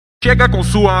Chega com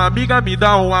sua amiga, me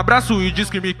dá um abraço e diz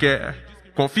que me quer.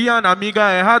 Confia na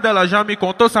amiga errada, ela já me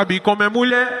contou, sabe como é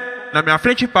mulher. Na minha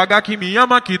frente paga que me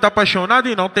ama, que tá apaixonada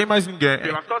e não tem mais ninguém.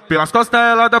 Pelas costas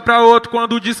ela dá pra outro,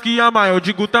 quando diz que ama eu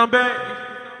digo também.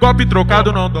 Golpe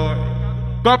trocado não dói,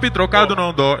 golpe trocado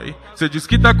não dói. Cê diz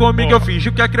que tá comigo, eu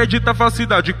finjo que acredita,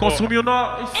 falsidade consumiu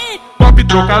nós. Golpe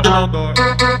trocado não dói,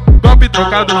 golpe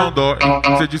trocado não dói.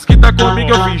 Cê diz que tá comigo,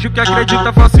 eu finjo que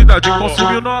acredita, falsidade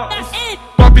consumiu nós.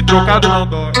 Golpe trocado não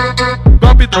dói,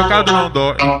 golpe trocado não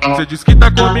dói. Cê diz que tá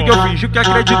comigo, eu finjo que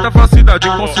acredita, falsidade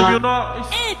consumiu nós.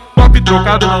 Golpe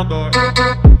trocado não dói,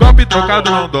 golpe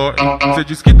trocado não dói. Cê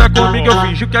diz que tá comigo, eu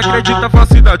finjo que acredita,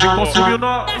 falsidade consumiu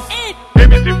nós.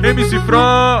 MC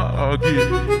Frog.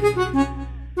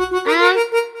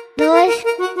 Dois,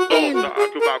 Tá,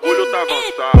 que o bagulho tá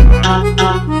avançado.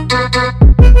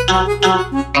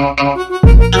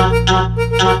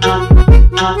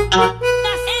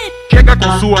 Chega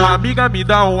com sua amiga, me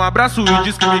dá um abraço e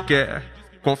diz que me quer.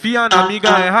 Confia na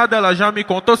amiga errada, ela já me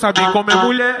contou, sabe como é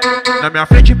mulher. Na minha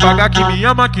frente paga que me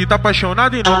ama, que tá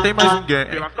apaixonada e não tem mais ninguém.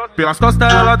 Pelas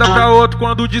costas ela dá pra outro,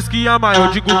 quando diz que ama eu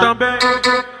digo também.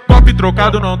 Golpe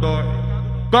trocado não dói,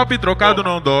 golpe trocado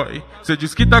não dói. Cê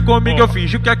diz que tá comigo, eu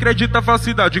finjo que acredita,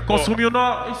 falsidade consumiu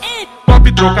nós.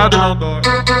 Golpe trocado não dói,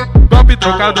 golpe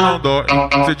trocado não dói.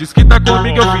 Cê diz que tá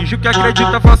comigo, eu finjo que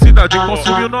acredita, falsidade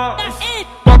consumiu nós.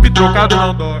 Golpe trocado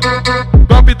não dói,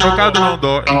 golpe trocado não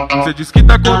dói. Cê diz que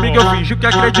tá comigo, eu finjo que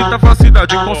acredita,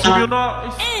 falsidade consumiu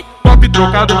nós. Golpe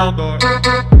trocado não dói,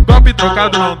 golpe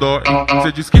trocado não dói.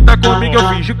 Cê diz que tá comigo, eu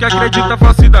finjo que acredita,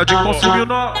 falsidade consumiu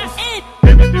nós.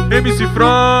 MC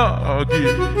Frog.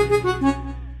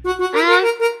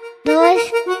 dois,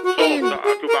 Tá,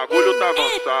 que o bagulho tá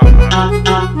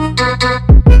avançado.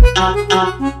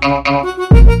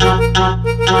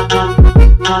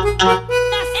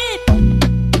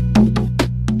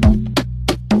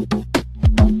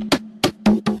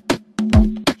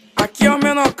 Aqui é o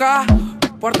Menor K,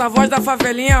 porta-voz da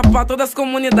favelinha pra todas as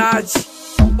comunidades.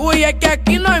 Ui, é que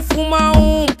aqui nós fuma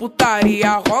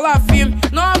putaria rola firme.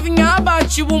 Novinha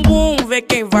bate bumbum, vê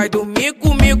quem vai dormir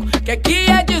comigo. Que aqui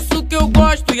é disso que eu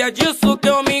gosto e é disso que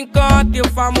eu me encanto. E o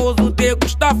famoso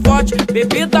degusta forte,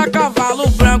 bebida cavalo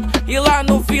branco. E lá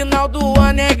no final do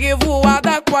ano é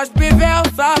revoada com as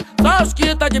perversas. Só os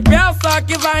que tá de peça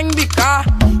que vai embicar.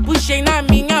 Puxei na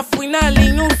minha, fui na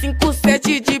linha,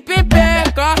 157 de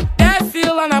pepeca. Desce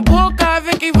lá na boca,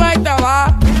 vê quem vai tá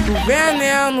lá. Do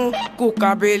veneno, com o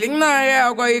cabelinho na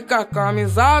régua e com a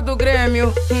camisa do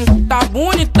Grêmio. Tá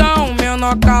bonitão,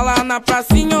 Menor K lá na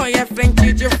pracinha e é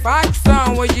frente de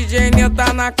facção. Hoje DJ Nê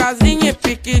tá na casinha e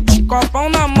pique de copão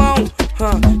na mão.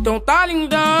 Então tá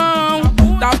lindão,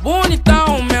 tá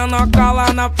bonitão, Menor K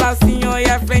lá na pracinha e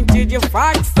é frente de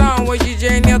facção. Hoje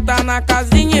DJ Nê tá na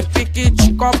casinha e pique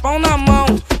de copão na mão.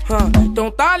 Então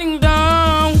tá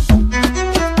lindão.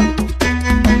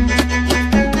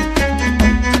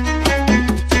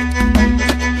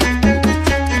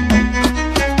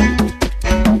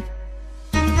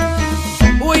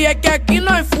 Ui, é que aqui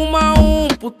nós fuma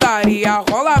putaria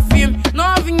rola firme.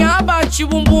 Novinha bate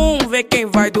bumbum, vê quem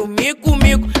vai dormir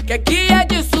comigo. Que aqui é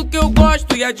disso que eu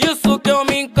gosto e é disso que eu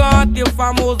me encanto. E o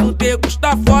famoso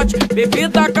degusta forte,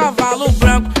 bebida cavalo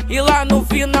branco. E lá no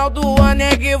final do ano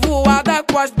é revoada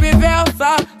com as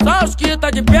perversas. Só os que tá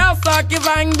de peça que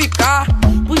vai embicar.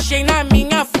 Puxei na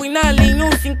minha, fui na linha,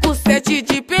 157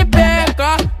 de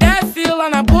pepeca. Desce lá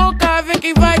na boca, vê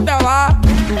quem vai tá lá.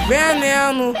 Do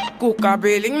veneno, com o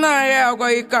cabelinho na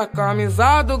régua e com a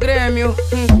camisa do Grêmio.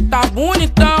 Tá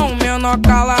bonitão, Menor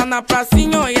K lá na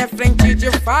pracinha e é frente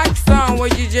de facção.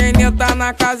 Hoje DJ Nê tá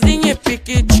na casinha e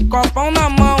pique de copão na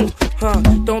mão.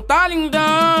 Então tá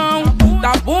lindão,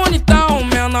 tá bonitão,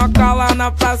 Menor K lá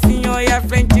na pracinha e é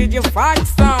frente de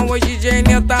facção. Hoje DJ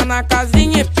Nê tá na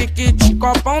casinha e pique de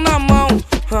copão na mão.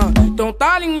 Então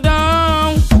tá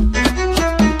lindão.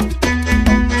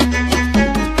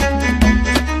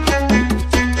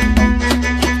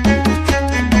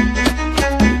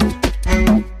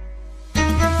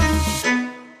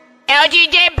 É o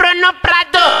DJ Bruno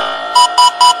Prado,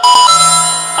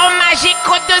 o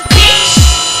mágico dos beats.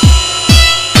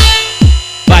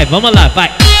 Vai, vamos lá,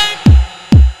 vai.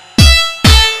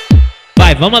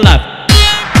 Vai, vamos lá.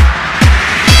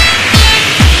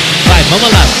 Vai,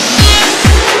 vamos lá.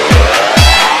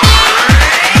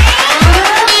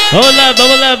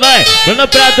 Vamos lá, vai. Bruno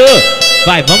Prado.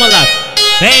 Vai, vamos lá.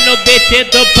 Vem no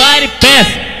beat do party,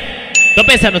 pensa. Tô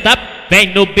pensando, tá?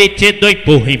 Vem no beat do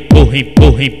empurra, empurra,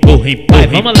 empurra, empurra, empurra. Vai,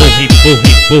 vamos lá. Empurra,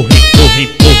 empurra, empurra, empurra,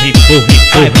 empurra, empurra.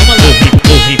 Vai, vamos lá.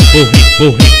 Empurra, empurra,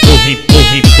 empurra, empurra, empurra,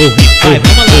 empurra, empurra. Vai,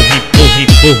 vamos lá. Empurra,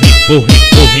 empurra, empurra,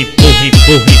 empurra, empurra, empurra.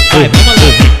 vai, vamos lá,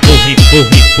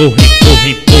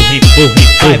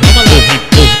 vai, vamos lá.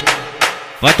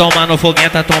 Vai tomar no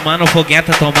fogueta, tomar no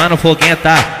fogueta, tomar no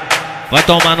fogueta. Vai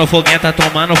tomar no fogueta,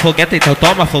 tomar no fogueta, então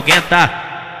toma fogueta.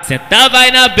 Senta vai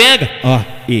na benga, ó,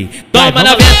 e toma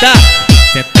na venta.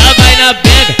 Senta vai na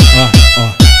benga, ó,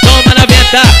 toma na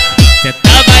venta.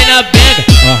 Senta vai na benga,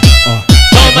 ó,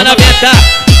 toma na venta.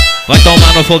 Vai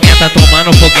tomar no fogueta, tomar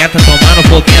no fogueta, tomar no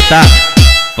fogueta.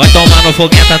 Vai tomar no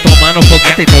fogueta, tomar no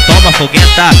fogueta, então toma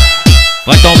fogueta.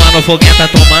 Vai tomar no fogueta,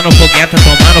 tomar no fogueta,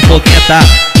 tomar no fogueta.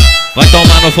 Vai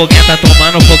tomar no fogueta,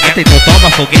 tomar no fogueta, então toma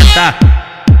fogueta.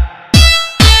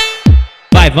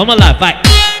 Vai, vamos lá, vai.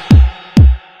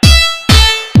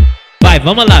 Vai,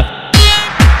 vamos lá.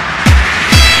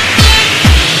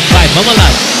 Vai, vamos lá.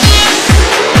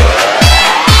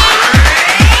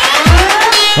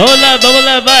 Vamos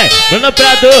lá, vai. Bruno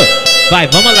Prado. Vai,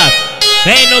 vamos lá.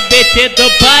 Vem no beat do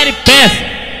party, pensa.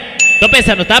 Tô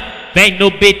pensando, tá? Vem no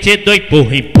beat do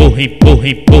empurra, empurra, empurra,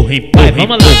 empurra, empurra. Vai,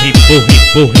 vamos lá. Empurra,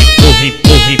 empurra, empurra, empurra,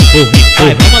 empurra, empurra.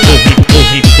 Vai, vamos lá.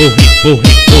 Empurra, empurra,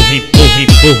 empurra, empurra, empurra,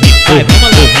 empurra. Vai, vamos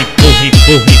lá. Empurra,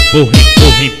 empurra, empurra,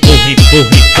 empurra, empurra, empurra.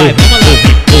 Vai, vamos lá.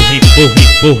 Empurra, empurra,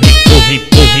 empurra, empurra,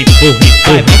 empurra, empurra.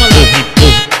 Vai, vamos lá.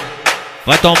 Empurra.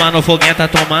 Vai tomar no fogueta,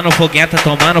 tomar no fogueta,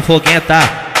 tomar no fogueta.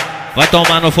 Vai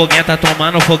tomar no fogueta,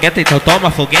 tomar no fogueta, então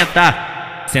toma fogueta.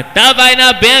 Senta vai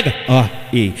na benga, ó,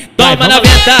 e toma na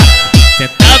venta.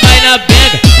 Senta vai na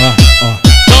benga, ó,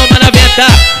 toma na venta.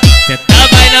 Senta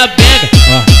vai na benga,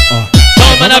 ó,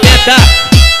 toma na venta.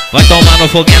 Vai tomar no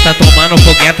fogueta, tomar no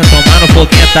fogueta, tomar no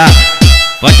fogueta.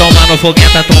 Vai tomar no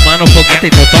fogueta, tomar no fogueta,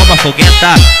 então toma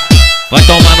fogueta. Vai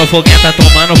tomar no fogueta,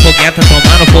 tomar no fogueta,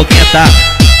 tomar no fogueta.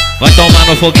 Vai tomar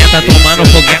no fogueta, tomar no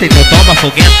fogueta, então toma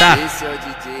fogueta. Esse é o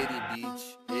DJ Beat,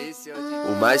 esse é o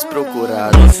mais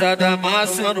procurado. Moçada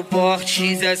massa no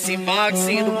porte, XS Max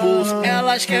no bolso.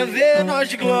 Elas querem ver nós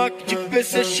de Glock, de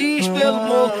PCX pelo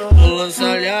morro. Vou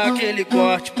lançar-lhe aquele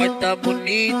corte, vai tá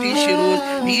bonito e cheiroso.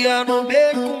 Ia no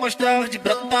beco mais tarde,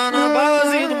 brotar na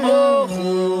base do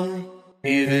morro.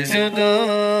 E vem sentando,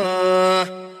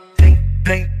 vem,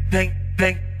 vem, vem,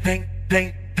 vem,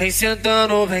 vem, vem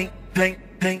sentando, vem, vem,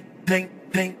 vem, vem,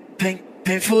 vem, vem,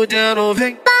 vem fudendo,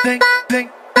 vem, vem, vem,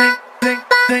 vem, vem,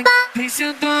 vem, vem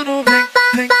sentando, vem,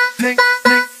 vem, vem,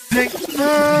 vem, vem.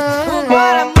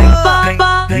 Vambora, amor. Vem,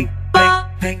 vem, vem,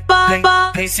 vem, vem,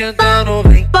 vem sentando,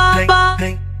 vem, vem,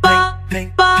 vem, vem,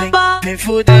 vem, vem, vem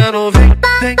fudendo, vem,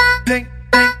 vem, vem,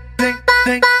 vem, vem,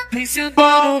 vem, vem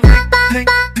sentando, vem, vem,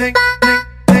 vem, vem,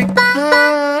 vem.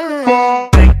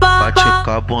 Bate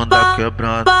com a bunda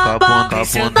quebrando, com a bunda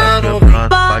quebrando.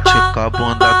 Bate com a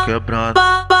bunda quebrando, com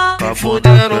a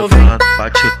bunda quebrando.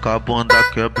 Bate com a bunda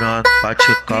quebrando,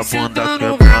 bate com a bunda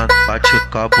quebrando. Bate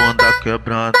com a bunda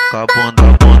quebrando, com a bunda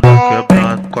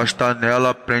quebrando. Costa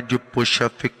nela, prende,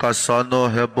 puxa, fica só no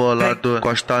rebolado.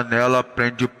 Costa nela,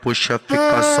 prende, puxa,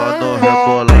 fica só no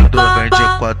rebolado. Vende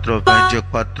quatro, vende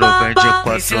quatro, vende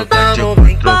quatro, vende quatro,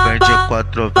 vende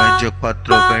quatro, vende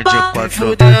quatro, vende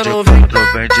quatro, vende quatro,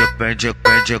 vende, vende, vende,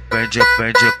 vende,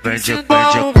 vende, vende,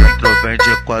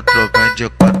 vende quatro, vende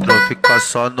quatro, fica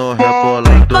só no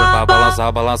rebolado. Vai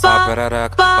balançar, balançar,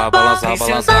 perereca. Vai balançar,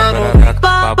 balançar, perereca.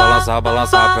 Vai balançar,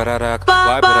 balançar, perereca.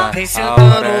 Vai perereca.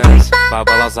 Vai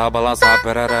balançar, balançar,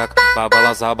 perereca. Vai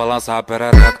balançar, balançar,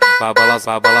 perereca. Vai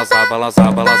balançar, balançar,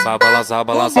 balançar, balançar, balançar,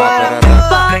 balançar,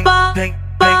 perereca. Vem, vem,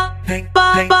 vem, vem,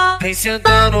 vem, vem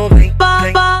sentando, vem,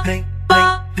 vem, vem,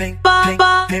 vem, vem, vem,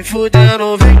 vem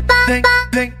fudendo, vem, vem,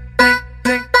 vem, vem,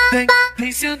 vem, vem,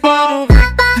 vem sentando,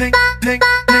 vem, vem, vem,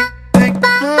 vem, vem.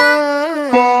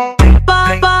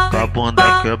 Com a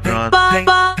bunda quebrando, Vem,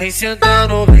 vem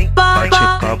sentando, vem, bate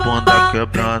com a bunda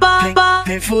quebrando, vem,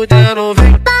 vem fudendo,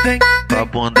 vem, vem, com a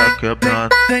bunda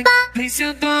quebrando. vem, vem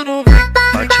sentando, vem.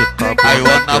 Bate com a I bunda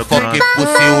wanna fuck quebrando.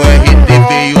 pussy, o RD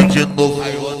veio de novo.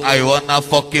 I wanna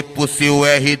fuck pussy, o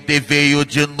RD veio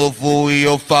de novo. E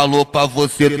eu falo pra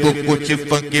você, tu curte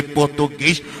funk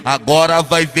português, agora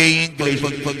vai ver inglês.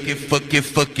 Fuck, fuck,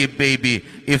 fuck, baby.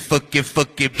 E fuck,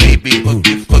 fuck, baby. Fuck,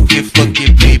 fuck,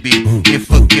 fuck, baby. E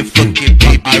fuck, fuck,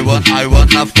 baby. I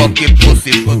wanna fuck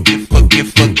pussy, fuck, fuck,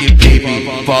 fuck, baby.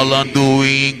 Falando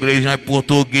em inglês, não é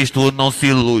português, tu não se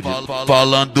ilude.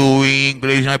 Falando em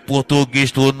inglês, não é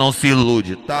português, tu não se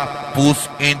ilude, tá? Puss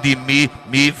and me,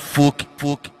 fuck,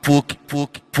 fuck, fuck,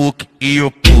 fuck, fuck, e eu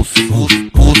puss,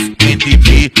 puss and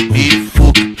me,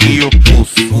 fuck, e eu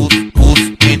puss, puss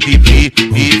and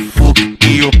me, fuck,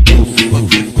 e eu puss.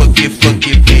 Fuck, fuck,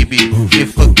 baby, e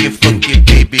fuck, fuck,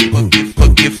 baby,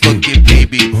 fuck, fuck,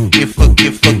 baby, e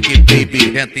fuck, fuck, baby.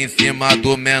 em cima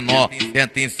do menor,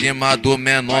 senta em cima do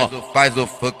menor. Faz o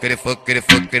fuckere, fuckere,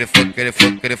 fuckere, fuckere,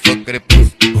 fuckere, fuckere,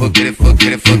 fuckere,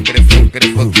 fuckere, fuckere,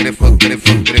 fuckere, fuckere, fuckere,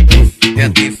 fuckere.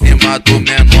 Senta em cima do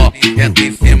menor, senta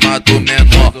em cima do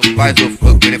menor. Faz o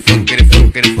fuckere, fuckere,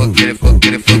 fuckere, fuckere,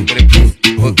 fuckere, fuckere,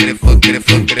 fuckere, fuckere,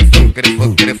 fuckere, fuckere,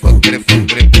 fuckere, fuckere,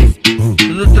 fuckere.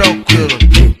 Tudo tranquilo,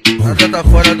 nada tá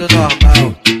fora do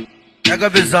normal. Pega a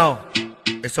visão,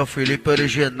 esse é o Felipe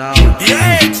original. E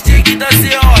aí, DJ que da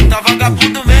CO, tá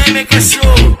vagabundo mesmo, hein,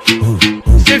 cachorro?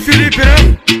 DJ Felipe,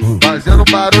 né? Fazendo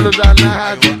barulho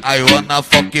danado. I wanna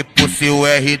fuck pussy, o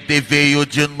RD veio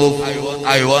de novo.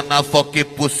 I wanna fuck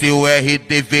pussy, o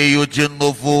RD veio de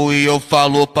novo. E eu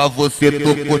falo pra você,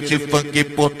 tu curte funk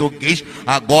português,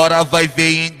 agora vai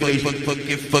ver em inglês.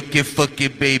 Fuck, fuck, fuck,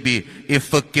 baby. E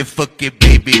fuck, fuck,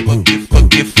 baby. Fuck,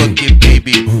 fuck, fuck,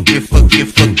 baby. E fuck,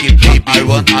 fuck, baby.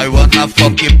 I wanna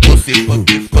fuck pussy.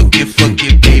 Fuck, fuck,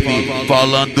 fuck, baby.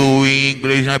 Falando em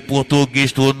inglês, não é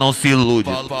português, tu não se ilude.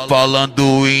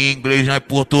 Falando em inglês, não é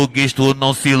português, tu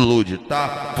não se ilude,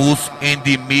 tá? Puss and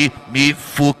me,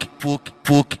 fuck, fuck,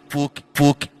 fuck, fuck,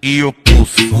 fuck, e eu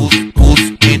puss. Puss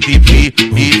and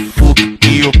me, fuck,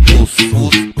 e eu puss.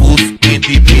 Puss and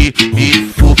me,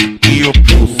 fuck, e eu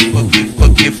puss. Fuck,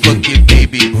 fuck, fuck,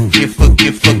 baby. E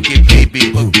fuck, fuck,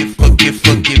 baby. Fuck, fuck,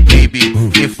 fuck, baby.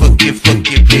 E fuck,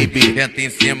 fuck, baby. Senta em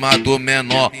cima do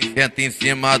menor, senta em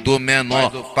cima do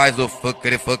menor. Faz o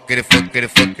fuckere, fuckere, fuckere,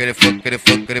 fuckere, fuckere,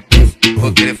 fuckere, fuckere,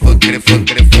 fuckere, fuckere,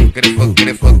 fuckere,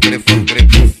 fuckere, fuckere, fuckere.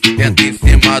 Senta em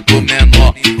cima do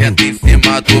menor, senta em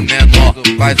cima do menor.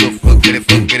 Faz o fuckere,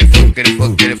 fuckere, fuckere,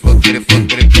 fuckere, fuckere,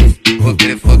 fuckere,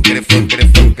 fuckere, fuckere, fuckere,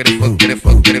 fuckere, fuckere,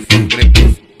 fuckere, fuckere.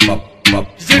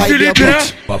 DJ Felipe, né?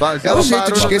 É o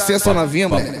jeito de esquecer essa novinha,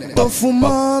 mano. Tô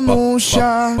fumando um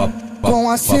chá com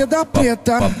a seda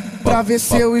preta, pra ver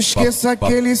se eu esqueço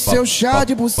aquele seu chá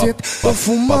de buceta. Tô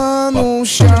fumando um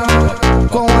chá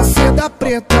com a seda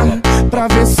preta, pra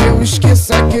ver se eu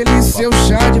esqueço aquele seu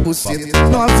chá de buceta.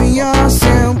 Novinha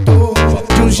sentou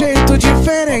de um jeito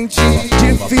diferente,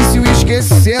 difícil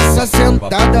esquecer essa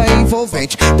sentada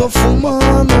envolvente. Tô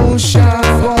fumando um chá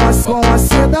com a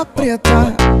seda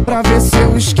preta, pra ver se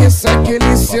eu esqueço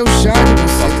aquele seu chá de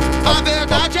buceta. A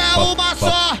verdade é uma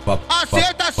só,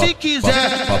 aceita se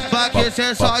quiser. Vai que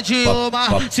cê só de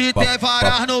uma, se tem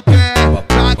varas no pé.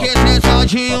 Vai que cê só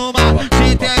de uma,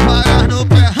 se tem varas no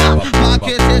pé. Vai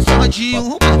que cê só de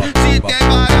uma, se tem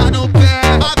varas no pé.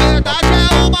 A verdade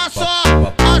é uma só,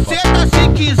 aceita se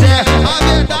quiser. A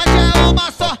verdade é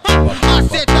uma só,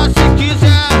 aceita se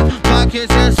quiser. Vai que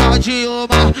cê só de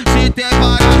uma, se tem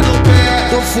varas no pé.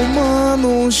 Tô fumando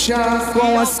um chá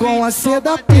com a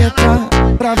seda preta,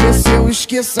 pra ver se eu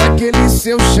esqueço aquele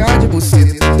seu chá de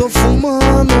buceta. Tô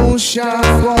fumando um chá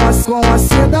com a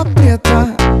seda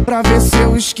preta, pra ver se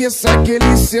eu esqueço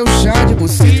aquele seu chá de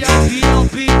buceta.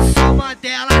 Viu, só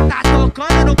Mandela tá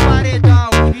tocando no paredão.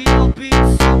 Viu,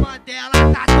 só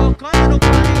Mandela tá tocando no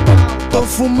paredão. Tô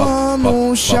fumando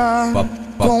um chá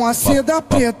com a seda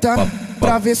preta,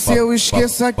 pra ver se eu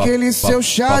esqueço aquele seu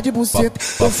chá de buceta.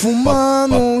 Tô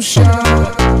fumando um chá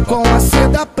com a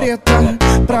seda preta,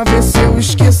 pra ver se eu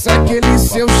esqueço aquele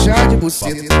seu chá de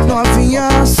buceta.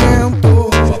 Novinha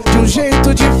sentou de um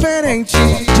jeito diferente,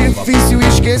 difícil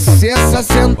esquecer essa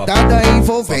sentada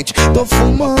envolvente. Tô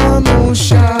fumando um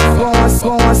chá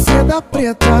com a seda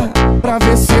preta, pra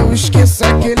ver se eu esqueço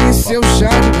aquele seu chá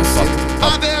de buceta.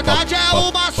 A verdade é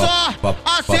uma só,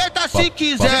 aceita se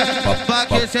quiser. Vai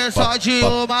que cê só de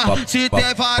uma, se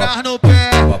tem varas no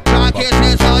pé. Vai que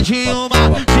cê só de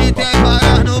uma, se tem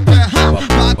varas no pé.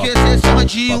 Vai que cê só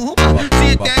de uma,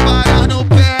 se tem varas no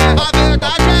pé. A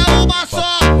verdade é uma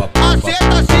só,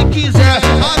 aceita se quiser.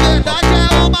 A verdade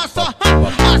é uma só,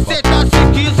 aceita se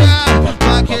quiser.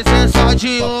 Vai que cê só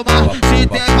de uma, se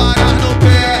tem varas no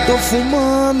pé. Tô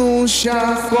fumando um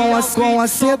chá com a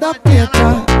seda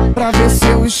preta, pra ver se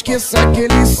eu esqueço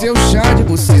aquele seu chá de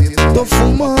buceta. Tô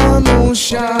fumando um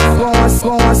chá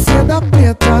com a seda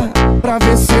preta, pra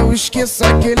ver se eu esqueço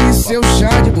aquele seu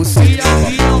chá de buceta.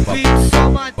 Viu, só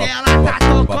Mandela tá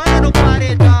tocando no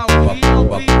paredão.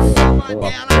 Viu, só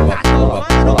Mandela tá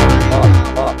tocando no paredão.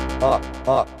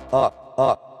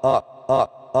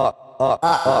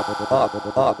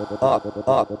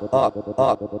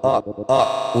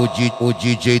 O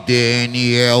DJ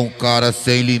DN é um cara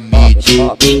sem limite.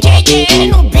 DJ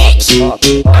DN no beat,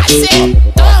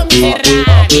 acertou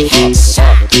miserável,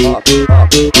 headshot.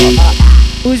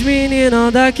 Os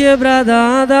meninão da quebrada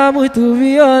anda muito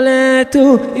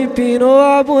violento. Empinou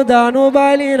a bunda no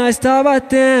baile, nós tá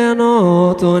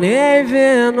batendo. Tô nem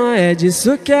vendo, é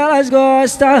disso que elas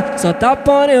gostam. Só tá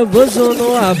pau nervoso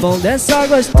no rabão dessa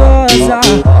gostosa.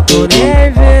 Tô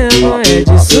nem vendo, é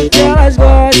disso que elas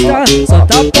gostam. Só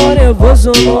tá pau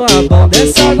nervoso no rabão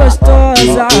dessa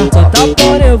gostosa. Só tá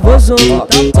pau nervoso,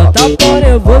 só tá pau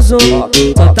nervoso,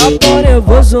 só tá pau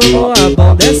nervoso no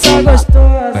rabão dessa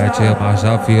gostosa. Mete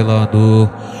marcha filando,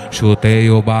 chutei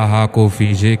o barraco,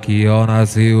 fingi que eu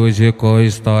nasci hoje com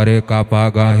histórica pra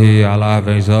garrir. Ela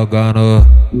vem jogando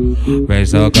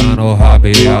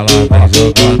rabi, ela vem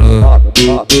jogando,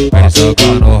 vem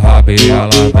jogando rabi, ela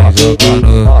vem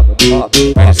jogando,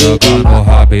 vem jogando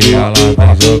rabi, ela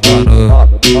vem jogando,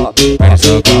 vem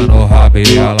jogando rabi,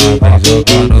 ela vem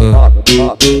jogando,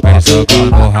 vem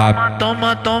jogando rabi.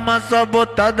 Toma, toma só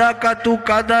botada,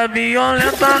 catucada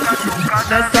violenta.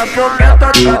 Nessa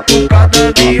fogueta,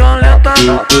 catucada violenta.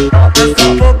 Nessa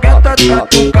fogueta,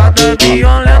 catucada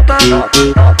violenta.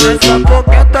 Nessa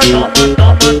fogueta, toma,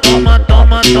 toma, toma,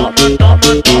 toma, toma,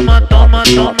 toma, toma, toma,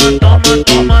 toma,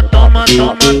 toma,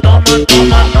 toma, toma,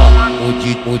 toma.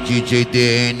 O DJ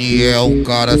DN é o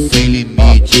cara sem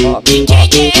limite. DJ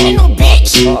DN no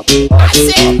beat,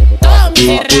 acertou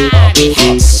miserável,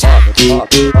 headshot.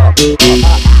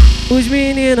 Os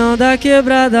meninão da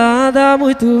quebrada anda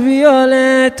muito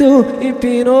violento.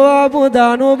 Empinou a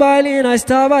bunda no baile, nós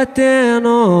tá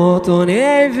batendo. Tô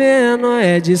nem vendo,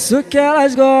 é disso que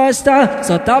elas gostam.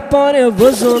 Só tá pau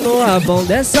nervoso no rabão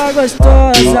dessa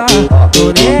gostosa.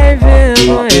 Tô nem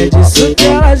vendo, é disso que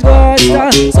elas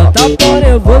gostam. Só tá pau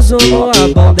nervoso no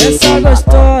rabão dessa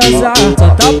gostosa. Só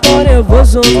tá pau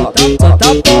nervoso, só tá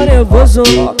pau nervoso,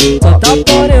 só tá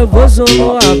pau nervoso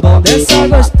no rabão dessa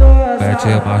gostosa.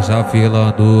 Mete marcha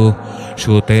filando,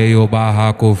 chutei o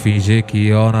barraco, fingi que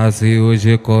eu nasci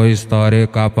hoje com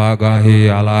histórica pra garrir.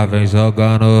 Ela vem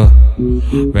jogando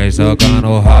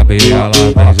rabi, ela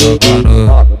vem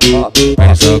jogando,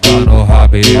 vem jogando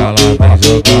rabi, ela vem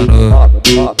jogando,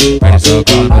 vem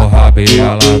jogando rabi,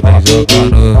 ela vem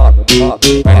jogando,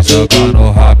 vem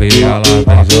jogando rabi, ela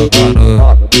vem jogando,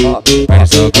 vem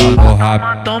jogando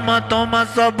rabi. Toma, toma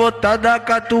só botada,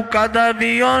 catucada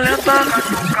violenta.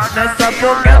 Nessa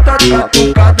fogueta,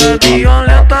 catucada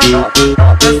violenta.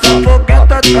 Nessa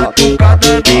fogueta,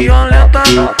 catucada violenta.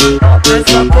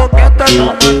 Nessa fogueta,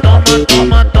 toma, toma,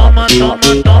 toma, toma,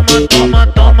 toma, toma, toma,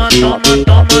 toma, toma,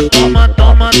 toma, toma,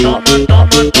 toma, toma,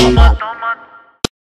 toma, toma.